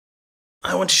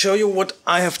I want to show you what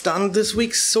I have done this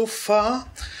week so far.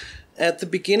 At the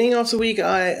beginning of the week,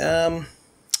 I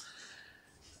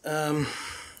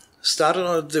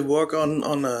started the work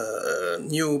on a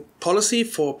new policy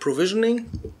for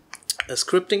provisioning, a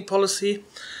scripting policy.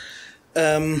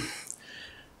 For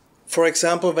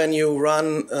example, when you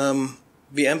run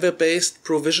VMware-based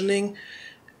provisioning,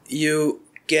 you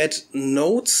get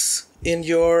nodes in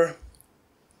your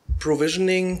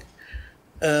provisioning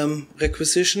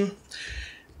requisition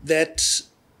that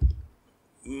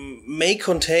may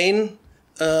contain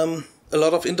a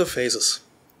lot of interfaces.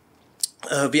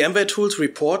 VMware tools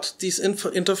report these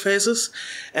interfaces,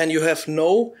 and you have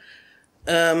no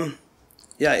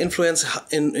influence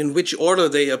in which order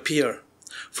they appear.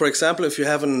 For example, if you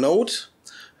have a node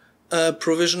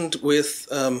provisioned with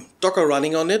Docker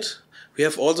running on it, we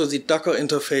have also the Docker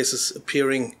interfaces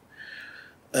appearing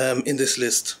in this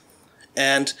list.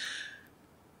 And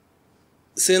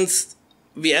since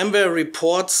VMware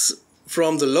reports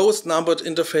from the lowest numbered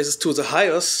interfaces to the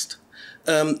highest,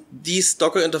 these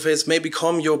Docker interfaces may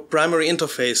become your primary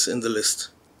interface in the list.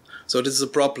 So this is a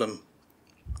problem.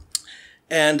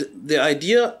 And the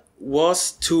idea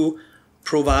was to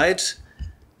provide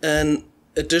an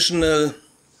additional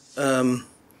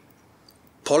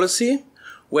policy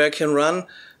where I can run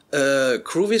a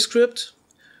Groovy script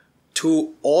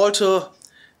to alter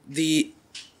the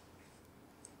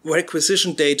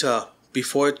requisition data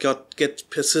before it gets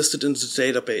persisted in the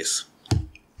database.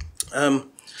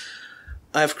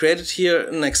 I've created here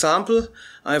an example.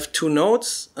 I have two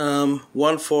nodes,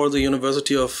 one for the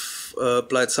University of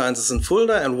Applied Sciences in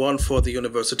Fulda and one for the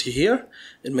university here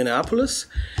in Minneapolis.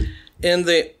 In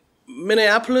the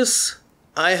Minneapolis,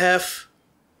 I have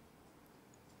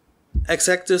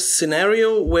exact this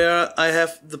scenario where I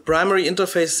have the primary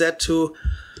interface set to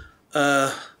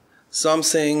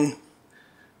something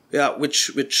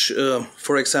which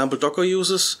for example, Docker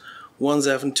uses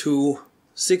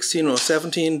 172.16 or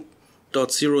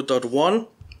 17.0.1,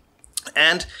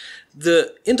 and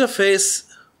the interface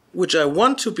which I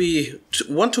want to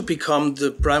become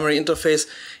the primary interface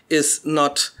is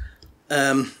not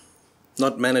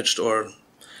managed or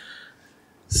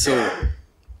so.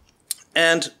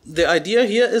 And the idea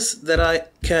here is that I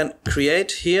can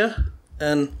create here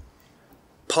an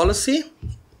policy,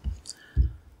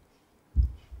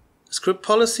 script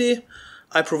policy.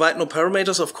 I provide no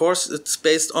parameters, of course. It's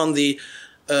based on the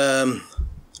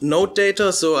node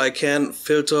data, so I can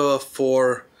filter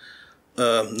for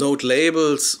node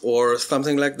labels or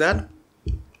something like that.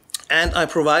 And I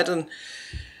provide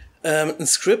a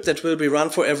script that will be run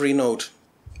for every node.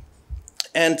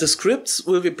 And the scripts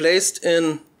will be placed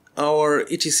in our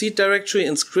etc directory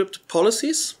in script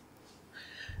policies.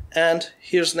 And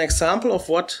here's an example of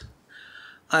what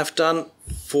I've done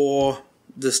for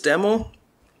this demo.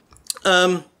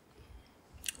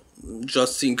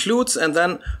 Just the includes, and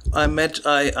then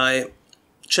I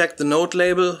check the node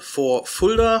label for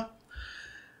Fulda,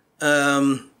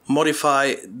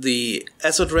 modify the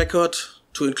asset record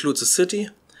to include the city.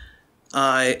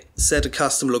 I set a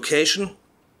custom location,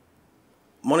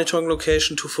 monitoring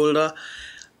location to Fulda.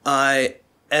 I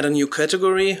add a new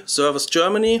category, Service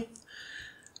Germany.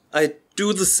 I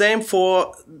do the same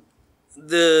for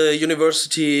the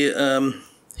university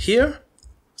here,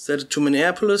 set it to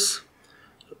Minneapolis,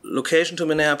 location to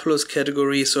Minneapolis,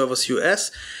 category Service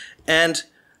US. And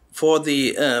for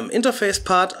the interface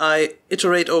part, I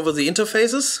iterate over the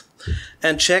interfaces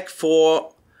and check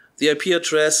for the IP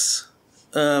address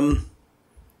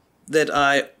that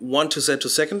I want to set to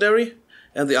secondary,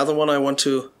 and the other one I want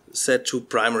to set to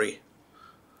primary.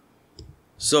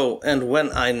 So, and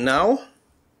when I now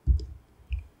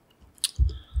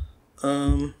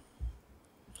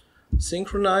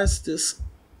synchronize this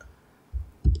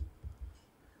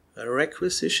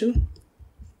requisition,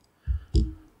 is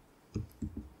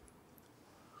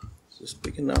this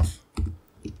big enough?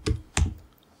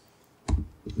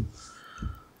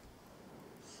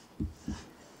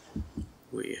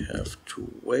 We have to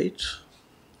wait.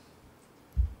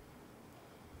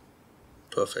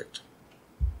 Perfect.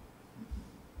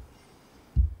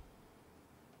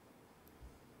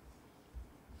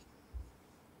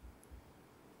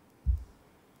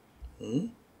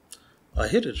 I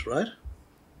hit it, right?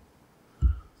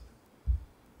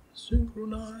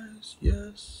 Synchronize,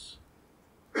 yes.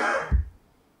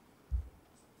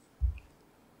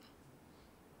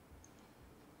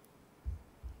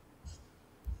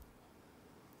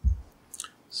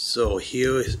 So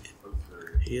here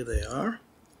they are.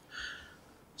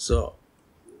 So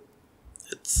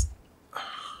it's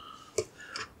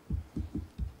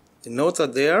the nodes are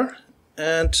there,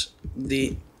 and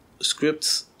the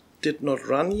scripts did not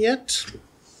run yet.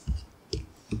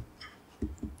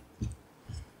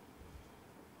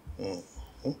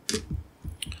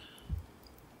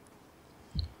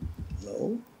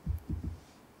 No.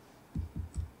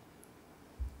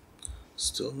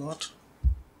 Still not.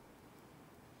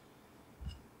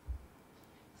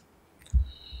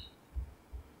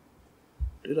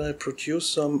 Did I produce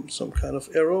some kind of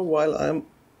error while I'm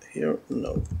here?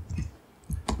 No.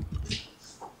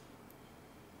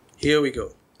 Here we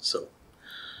go. So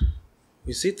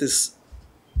we see this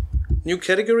new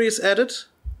category is added.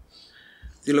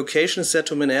 The location is set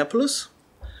to Minneapolis,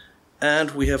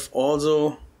 and we have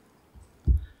also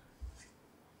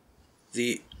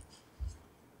the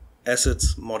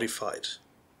assets modified.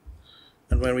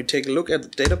 And when we take a look at the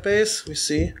database, we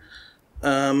see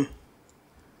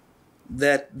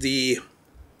that the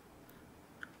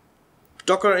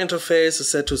Docker interface is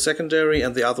set to secondary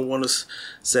and the other one is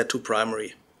set to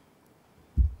primary.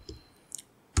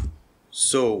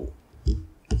 So,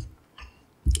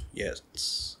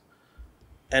 yes.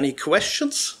 Any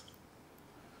questions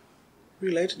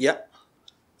related? Yeah.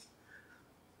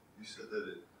 You said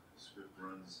that script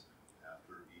runs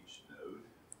after each node?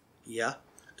 Yeah.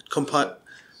 It compiles.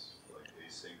 Like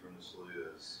asynchronously,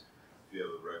 as if you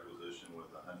have a requisition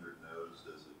with 100 nodes,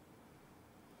 does it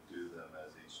do them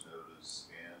as each node is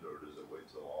scanned, or does it wait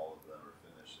till all of them are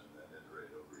finished and then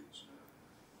iterate over each node?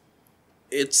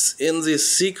 It's in the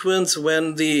sequence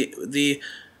when the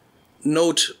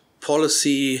node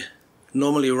policy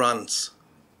normally runs.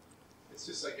 It's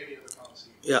just like any other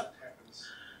policy. Yeah. It happens.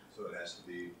 So it has to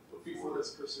be Before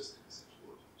it's persistent,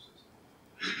 essentially.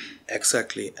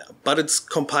 Exactly. But it's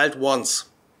compiled once.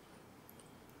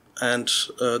 And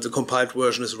the compiled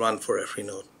version is run for every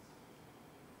node.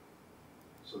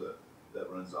 So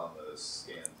that runs on the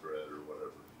scan thread or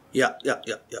whatever. Yeah.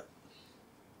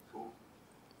 Cool.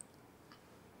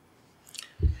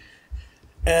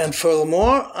 And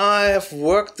furthermore, I have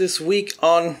worked this week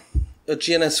on a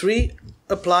GNS3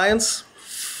 appliance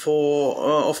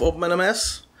of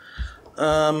OpenNMS.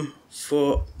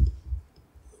 For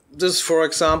this, for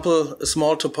example, a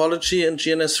small topology in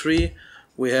GNS3,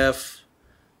 we have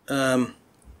the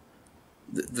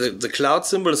cloud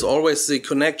symbol is always the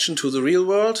connection to the real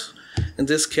world. In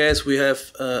this case, we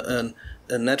have a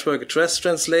network address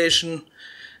translation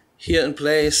here in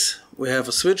place. We have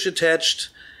a switch attached,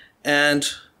 and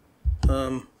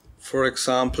for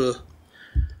example,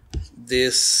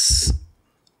 this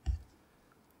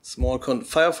small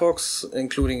Firefox,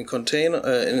 including a container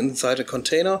inside a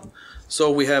container. So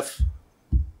we have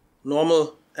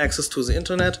normal access to the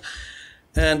internet,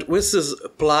 and with this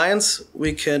appliance,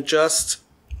 we can just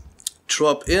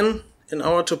drop in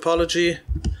our topology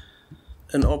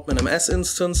an OpenNMS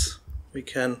instance. We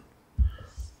can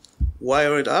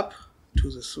wire it up to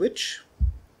the switch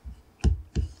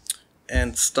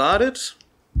and start it.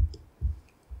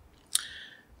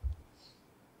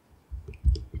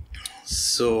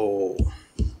 So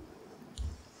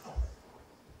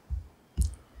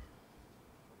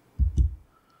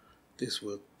this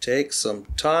will take some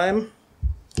time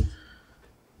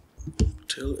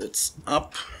till it's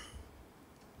up.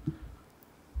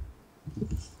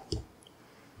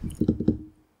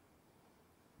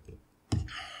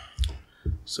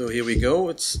 So here we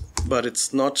go. But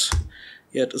it's not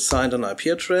yet assigned an IP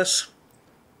address.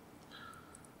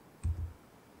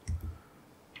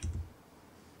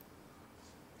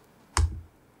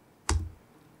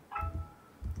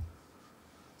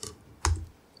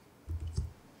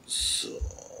 So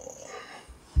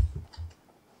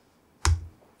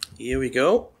here we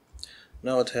go.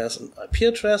 Now it has an IP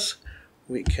address.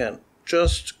 We can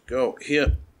just go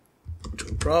here to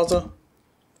a browser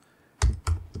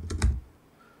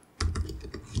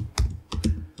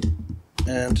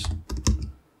and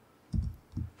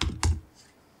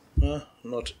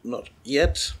not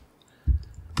yet.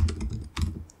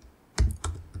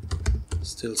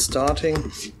 Still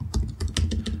starting.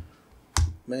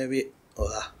 Maybe.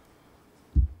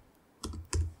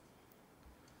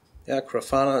 Yeah,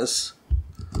 Grafana is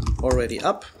already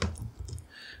up.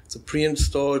 It's a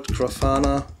pre-installed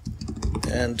Grafana,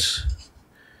 and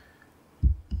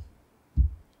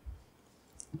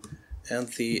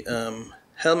the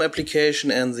Helm application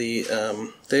and the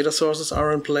data sources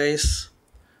are in place.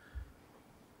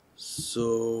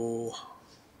 So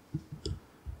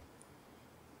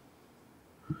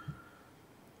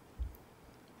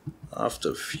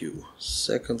after a few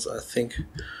seconds, I think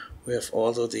we have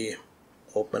also the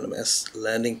OpenNMS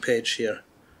landing page here.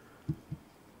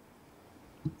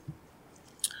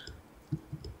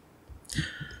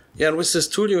 Yeah, and with this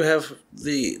tool you have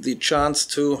the chance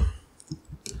to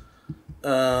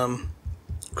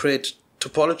create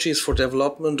topologies for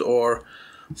development or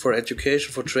for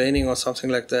education, for training or something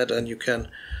like that, and you can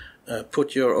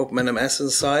put your OpenNMS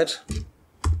inside.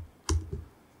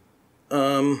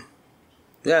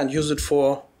 And use it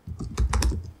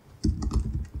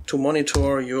to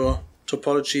monitor your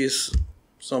topologies.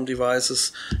 Some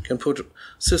devices can put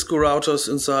Cisco routers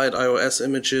inside, iOS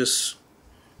images,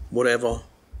 whatever.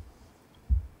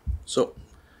 So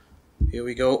here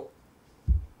we go.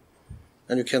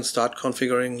 And you can start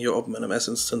configuring your OpenNMS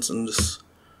instance in this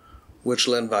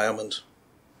virtual environment.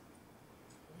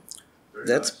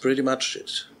 That's pretty much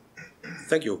it.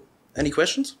 Thank you. Any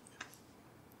questions?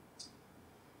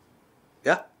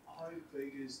 Yeah? How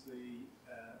big is the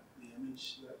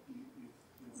image that you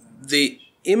The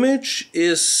image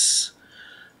is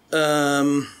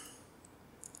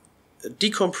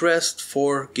decompressed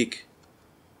 4 gig.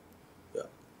 Yeah.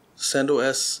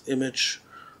 CentOS image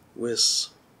with...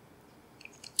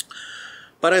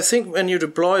 But I think when you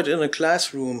deploy it in a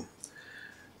classroom,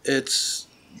 it's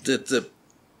the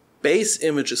base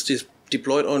image is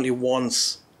deployed only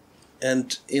once.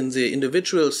 And in the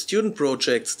individual student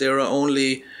projects, there are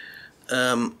only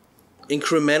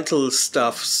incremental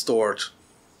stuff stored. It's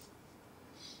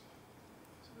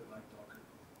a bit like Docker.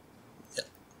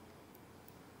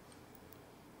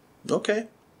 Yeah. Okay.